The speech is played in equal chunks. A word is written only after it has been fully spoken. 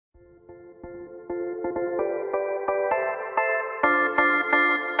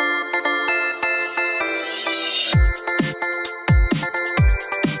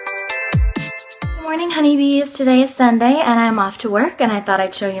honeybees. Today is Sunday and I'm off to work and I thought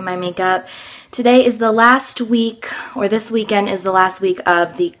I'd show you my makeup. Today is the last week, or this weekend is the last week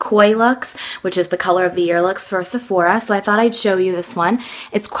of the Koi looks, which is the color of the year looks for Sephora, so I thought I'd show you this one.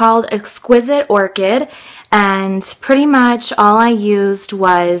 It's called Exquisite Orchid, and pretty much all I used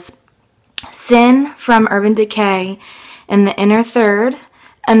was Sin from Urban Decay in the inner third,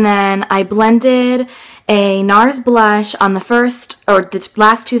 and then I blended a NARS blush on the first or the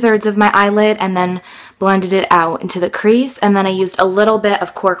last 2/3 of my eyelid and then blended it out into the crease, and then I used a little bit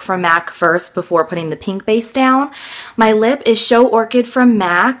of Cork from MAC first before putting the pink base down. My lip is Show Orchid from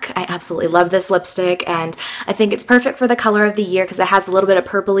MAC. I absolutely love this lipstick and I think it's perfect for the color of the year because it has a little bit of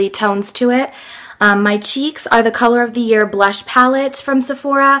purpley tones to it. My cheeks are the Color of the Year blush palette from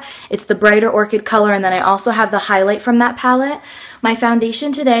Sephora. It's the brighter orchid color, and then I also have the highlight from that palette. My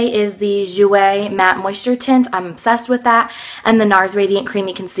foundation today is the Jouer Matte Moisture Tint. I'm obsessed with that. And the NARS Radiant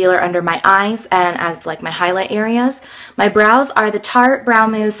Creamy Concealer under my eyes and as like my highlight areas. My brows are the Tarte Brow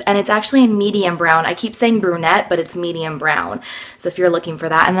Mousse, and it's actually in medium brown. I keep saying brunette, but it's medium brown. So if you're looking for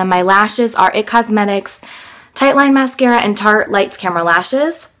that. And then my lashes are IT Cosmetics Tightline Mascara and Tarte Lights Camera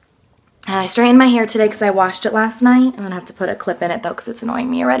Lashes. And I straightened my hair today because I washed it last night. I'm going to have to put a clip in it though because it's annoying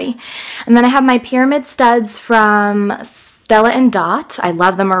me already. And then I have my pyramid studs from Stella & Dot. I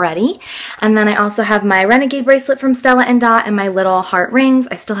love them already. And then I also have my Renegade bracelet from Stella & Dot and my little heart rings.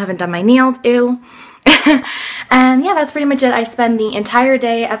 I still haven't done my nails. Ew. And yeah, that's pretty much it. I spend the entire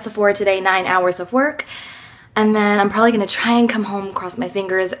day at Sephora today, 9 hours of work. And then I'm probably going to try and come home, cross my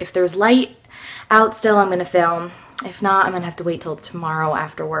fingers. If there's light out still, I'm going to film. If not, I'm going to have to wait till tomorrow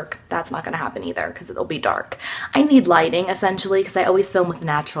after work. That's not going to happen either because it'll be dark. I need lighting, essentially, because I always film with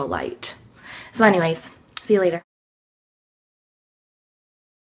natural light. So anyways, see you later.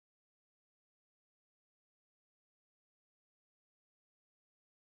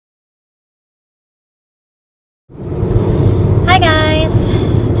 Hi guys!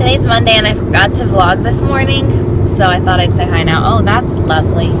 Today's Monday and I forgot to vlog this morning, so I thought I'd say hi now. Oh, that's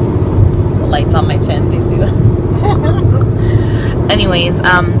lovely. The light's on my chin. Do you see that? Anyways,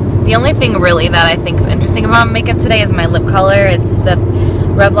 the only thing really that I think is interesting about makeup today is my lip color. It's the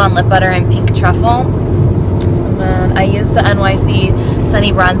Revlon Lip Butter in Pink Truffle. And then I used the NYC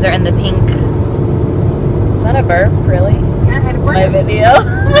Sunny Bronzer in the pink. Is that a burp, really? Yeah, I had a burp. My video.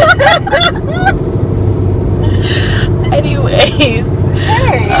 Anyways.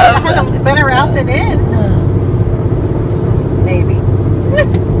 Hey, I had a better out than in. Maybe.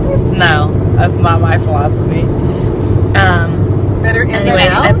 No, that's not my philosophy. Better in anyways,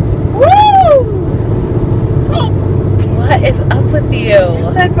 than out? Woo! What is up with you?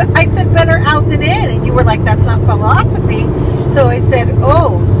 I said better out than in, and you were like, that's not philosophy. So I said,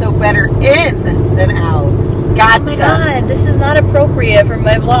 oh, so better in than out. Gotcha. Oh my god, this is not appropriate for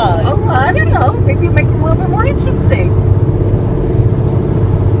my vlog. Oh, I don't know. Maybe you make it a little bit more interesting.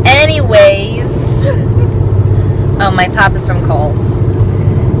 Anyways. Oh, my top is from Kohl's.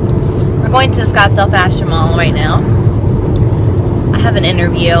 We're going to Scottsdale Fashion Mall right now. I have an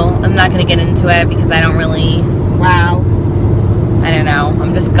interview. I'm not going to get into it because I don't really... Wow. I don't know.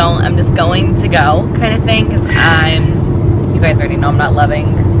 I'm just going to go kind of thing because you guys already know I'm not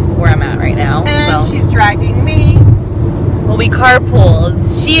loving where I'm at right now. And so. She's dragging me. Well, we carpooled.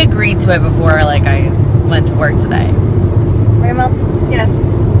 She agreed to it before like I went to work today. Right, Mom? Yes.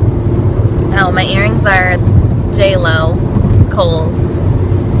 Oh, my earrings are J-Lo, Kohl's.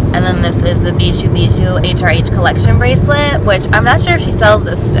 And then this is the Bijou HRH collection bracelet, which I'm not sure if she sells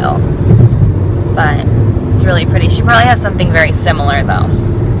this still. But it's really pretty. She probably has something very similar though.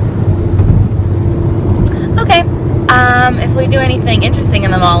 Okay. If we do anything interesting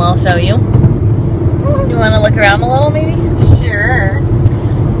in the mall, I'll show you. You want to look around a little maybe? Sure.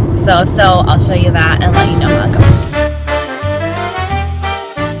 So if so, I'll show you that and let you know how it goes.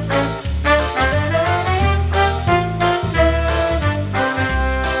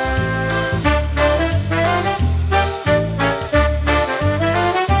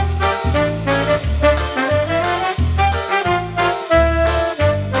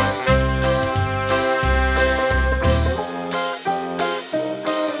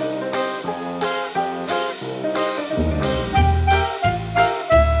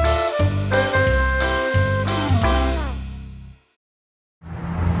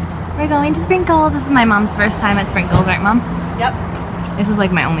 We're going to Sprinkles. This is my mom's first time at Sprinkles, right, Mom? Yep. This is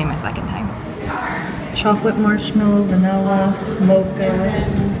like my second time. Chocolate marshmallow, vanilla, mocha,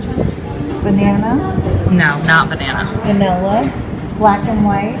 banana. No, not banana. Vanilla, black and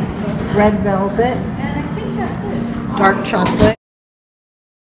white, red velvet, dark chocolate.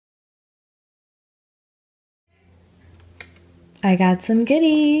 I got some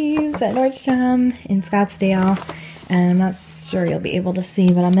goodies at Nordstrom in Scottsdale, and I'm not sure you'll be able to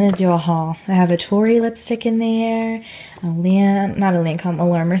see, but I'm going to do a haul. I have a Tory lipstick in there, a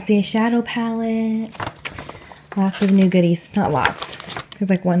Laura Mercier shadow palette, lots of new goodies. Not lots.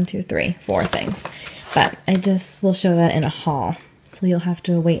 There's like 1, 2, 3, 4 things, but I just will show that in a haul, so you'll have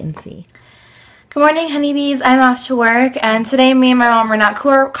to wait and see. Good morning, honeybees. I'm off to work, and today me and my mom were not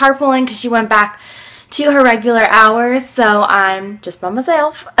carpooling because she went back to her regular hours, so I'm just by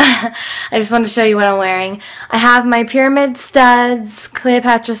myself. I just want to show you what I'm wearing. I have my pyramid studs,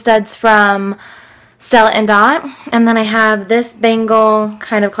 Cleopatra studs from Stella & Dot, and then I have this bangle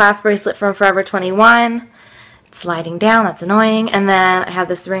kind of clasp bracelet from Forever 21. It's sliding down, that's annoying, and then I have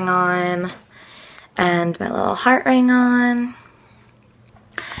this ring on and my little heart ring on.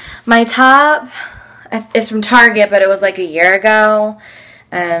 My top is from Target, but it was like a year ago.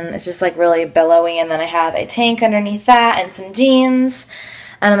 And it's just like really billowy, and then I have a tank underneath that and some jeans,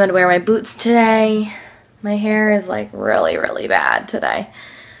 and I'm going to wear my boots today. My hair is like really, really bad today.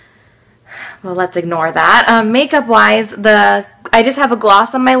 Well, let's ignore that. Makeup wise, I just have a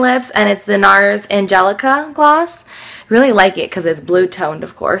gloss on my lips, and it's the NARS Angelica gloss. Really like it because it's blue toned,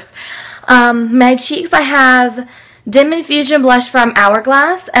 of course. My cheeks, I have Dim Infusion blush from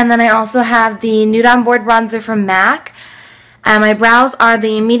Hourglass, and then I also have the Nude On Board bronzer from MAC. And my brows are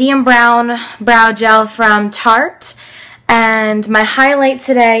the medium brown brow gel from Tarte. And my highlight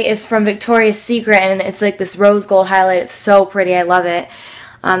today is from Victoria's Secret, and it's like this rose gold highlight. It's so pretty. I love it.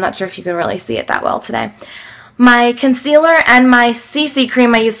 I'm not sure if you can really see it that well today. My concealer and my CC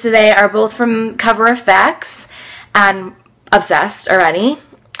cream I used today are both from Cover FX, and obsessed already.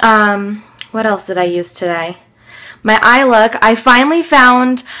 What else did I use today? My eye look, I finally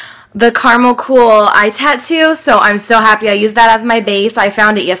found the Caramel Cool eye tattoo, so I'm so happy I used that as my base. I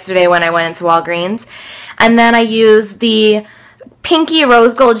found it yesterday when I went into Walgreens. And then I used the pinky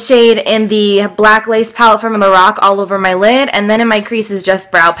rose gold shade in the black lace palette from Lorac all over my lid. And then in my crease is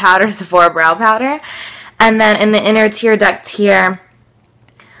just brow powder, Sephora brow powder. And then in the inner tear duct here,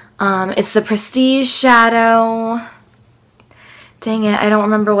 it's the Prestige shadow. Dang it, I don't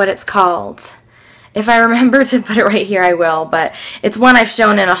remember what it's called. If I remember to put it right here, I will, but it's one I've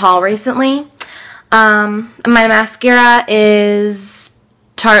shown in a haul recently. My mascara is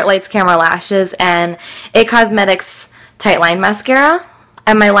Tarte Lights Camera Lashes and It Cosmetics Tight Line Mascara.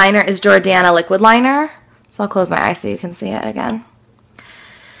 And my liner is Jordana Liquid Liner. So I'll close my eyes so you can see it again.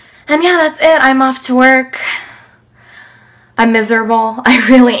 And yeah, that's it. I'm off to work. I'm miserable. I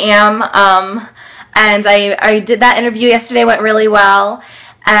really am. And I did that interview yesterday, went really well.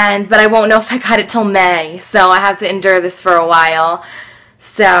 But I won't know if I got it till May, so I have to endure this for a while.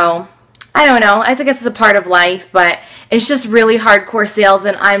 So, I don't know. I think it's a part of life, but it's just really hardcore sales,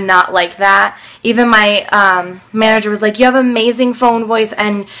 and I'm not like that. Even my manager was like, you have amazing phone voice,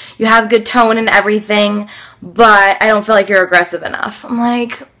 and you have good tone and everything, but I don't feel like you're aggressive enough. I'm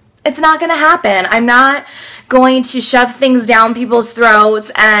like, it's not going to happen. I'm not going to shove things down people's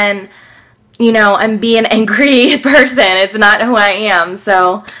throats and, you know, and be an angry person. It's not who I am,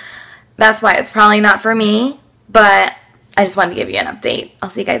 so that's why it's probably not for me, but I just wanted to give you an update. I'll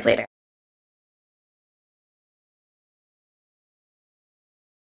see you guys later.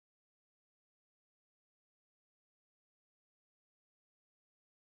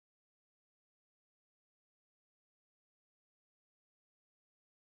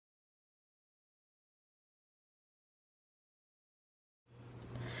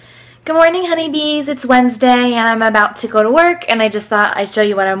 Good morning, honeybees. It's Wednesday and I'm about to go to work, and I just thought I'd show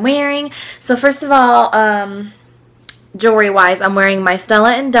you what I'm wearing. So first of all, jewelry-wise, I'm wearing my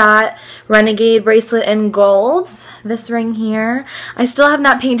Stella & Dot Renegade bracelet in golds. This ring here. I still have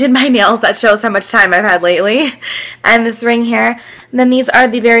not painted my nails. That shows how much time I've had lately. And this ring here. And then these are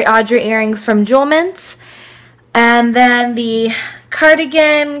the Very Audrey earrings from Jewel Mints. And then the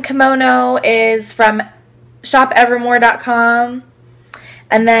cardigan kimono is from shopevermore.com.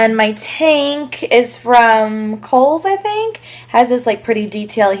 And then my tank is from Kohl's, I think. Has this like pretty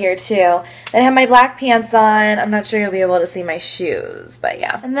detail here too. Then I have my black pants on. I'm not sure you'll be able to see my shoes, but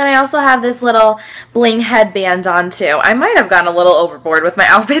yeah. And then I also have this little bling headband on too. I might have gone a little overboard with my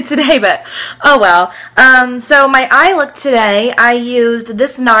outfit today, but oh well. So my eye look today, I used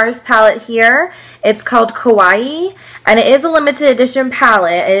this NARS palette here. It's called Kawaii, and it is a limited edition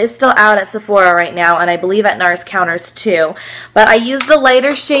palette. It is still out at Sephora right now, and I believe at NARS counters too. But I used the lighter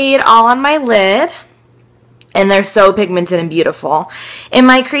shade all on my lid, and they're so pigmented and beautiful. In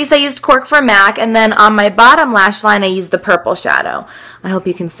my crease, I used Cork for MAC, and then on my bottom lash line, I used the purple shadow. I hope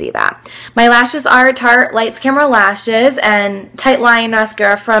you can see that. My lashes are Tarte Lights Camera Lashes and Tight Line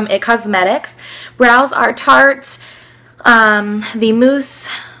Mascara from It Cosmetics. Brows are Tarte the mousse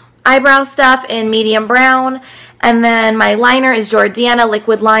eyebrow stuff in medium brown. And then my liner is Jordana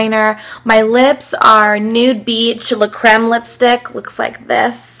liquid liner. My lips are Nude Beach La Creme lipstick. Looks like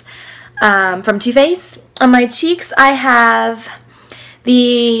this from Too Faced. On my cheeks, I have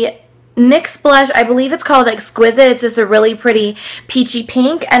the NYX blush. I believe it's called Exquisite. It's just a really pretty peachy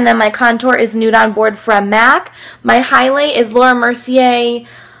pink. And then my contour is Nude on Board from MAC. My highlight is Laura Mercier.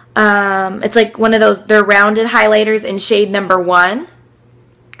 It's like one of those, they're rounded highlighters in shade number 1.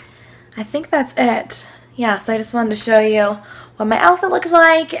 I think that's it. Yeah, so I just wanted to show you what my outfit looks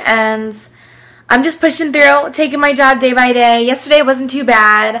like, and I'm just pushing through, taking my job day by day. Yesterday wasn't too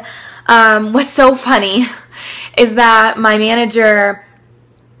bad. What's so funny is that my manager,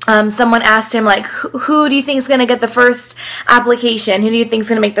 someone asked him, like, who do you think is going to get the first application? Who do you think is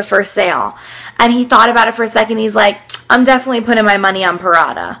going to make the first sale? And he thought about it for a second. He's like, I'm definitely putting my money on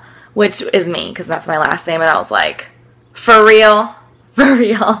Parada, which is me, because that's my last name. And I was like, for real? For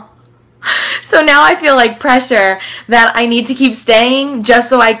real? So now I feel like pressure that I need to keep staying just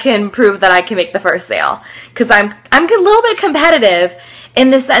so I can prove that I can make the first sale. Because I'm a little bit competitive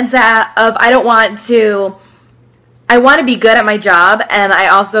in the sense that I want to be good at my job, and I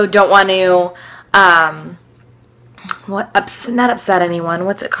also don't want to not upset anyone.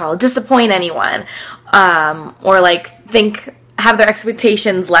 What's it called? Disappoint anyone, or like have their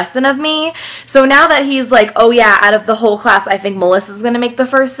expectations lessen of me. So now that he's like, oh yeah, out of the whole class, I think Melissa's going to make the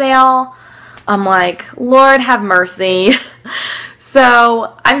first sale, I'm like, Lord have mercy.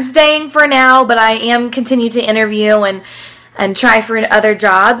 So I'm staying for now, but I am continue to interview and try for other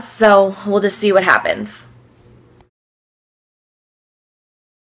jobs. So we'll just see what happens.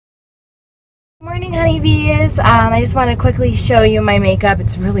 Good morning, honeybees. I just want to quickly show you my makeup.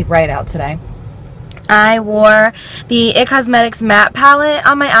 It's really bright out today. I wore the IT Cosmetics matte palette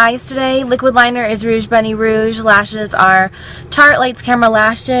on my eyes today. Liquid liner is Rouge Bunny Rouge. Lashes are Tarte Lights Camera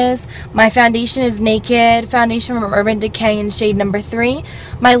Lashes. My foundation is Naked foundation from Urban Decay in shade number 3.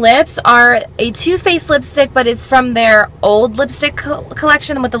 My lips are a Too Faced lipstick, but it's from their old lipstick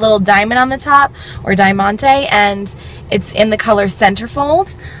collection with the little diamond on the top, or diamante, and it's in the color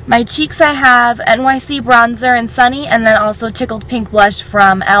Centerfold. My cheeks, I have NYC bronzer and Sunny, and then also Tickled Pink blush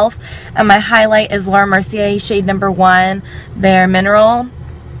from e.l.f. And my highlight is Laura Mercier shade number 1, their mineral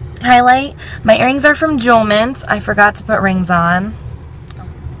highlight. My earrings are from Jewel Mint. I forgot to put rings on.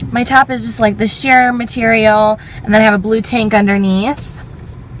 My top is just like the sheer material, and then I have a blue tank underneath.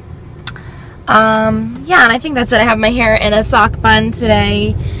 Yeah, and I think that's it. I have my hair in a sock bun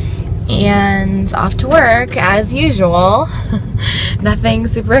today and off to work as usual. Nothing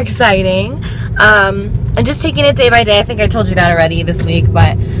super exciting. I'm just taking it day by day. I think I told you that already this week,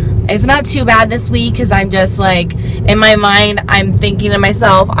 but it's not too bad this week because I'm just like, in my mind, I'm thinking to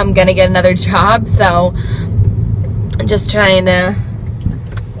myself, I'm gonna get another job, so I'm just trying to,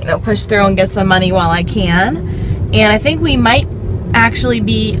 you know, push through and get some money while I can. And I think we might actually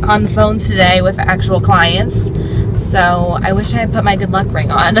be on the phones today with actual clients, so I wish I had put my good luck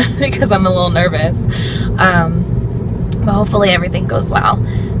ring on because I'm a little nervous. But hopefully everything goes well,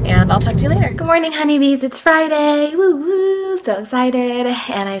 and I'll talk to you later. Good morning, honeybees. It's Friday. Woo woo, so excited.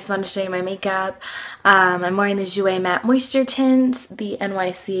 And I just wanted to show you my makeup. I'm wearing the Jouer Matte Moisture Tint, the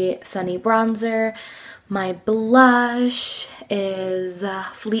NYC Sunny Bronzer. My blush is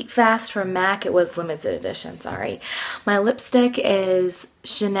Fleet Fast from MAC. It was limited edition, sorry. My lipstick is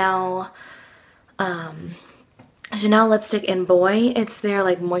Chanel lipstick in Boy. It's their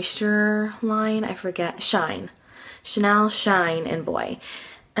like moisture line. I forget. Shine. Chanel Shine in Boy.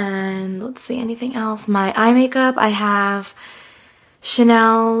 And let's see, anything else? My eye makeup, I have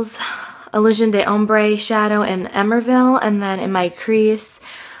Chanel's Illusion d'Ombre shadow in Emerville. And then in my crease,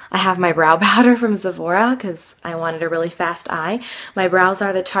 I have my brow powder from Sephora because I wanted a really fast eye. My brows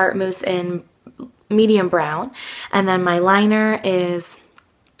are the Tarte Mousse in medium brown. And then my liner is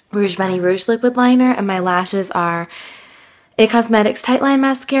Rouge Bunny Rouge liquid liner. And my lashes are IT Cosmetics Tightline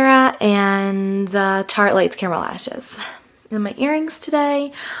mascara and Tarte Lights Camera Lashes. And my earrings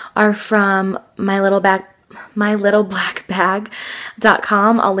today are from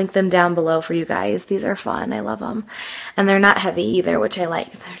mylittleblackbag.com. I'll link them down below for you guys. These are fun. I love them. And they're not heavy either, which I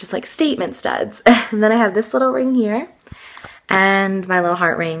like. They're just like statement studs. And then I have this little ring here and my little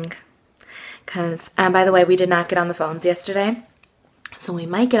heart ring. Because, by the way, we did not get on the phones yesterday. So we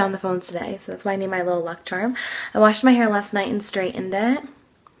might get on the phones today. So that's why I need my little luck charm. I washed my hair last night and straightened it.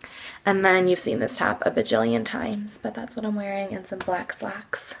 And then you've seen this top a bajillion times. But that's what I'm wearing, and some black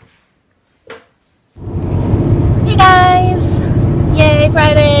slacks. Hey guys! Yay,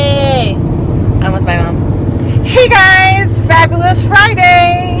 Friday! I'm with my mom. Hey guys! Fabulous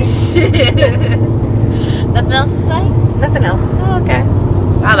Friday! Nothing else to say? Nothing else. Oh, okay.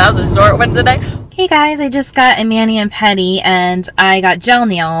 Wow, that was a short one today. Hey guys, I just got a mani and pedi, and I got gel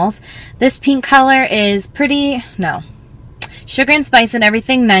nails. This pink color is Sugar and Spice and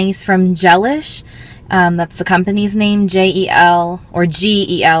Everything Nice from Gelish. That's the company's name, J-E-L or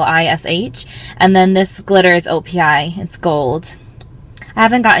G-E-L-I-S-H. And then this glitter is OPI. It's gold. I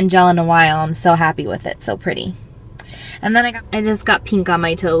haven't gotten gel in a while. I'm so happy with it. So pretty. And then I just got pink on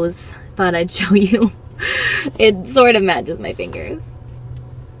my toes. Thought I'd show you. It sort of matches my fingers.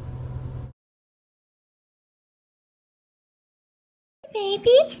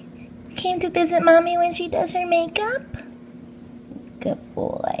 Baby, came to visit mommy when she does her makeup. Good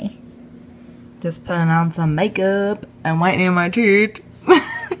boy. Just putting on some makeup and whitening my teeth.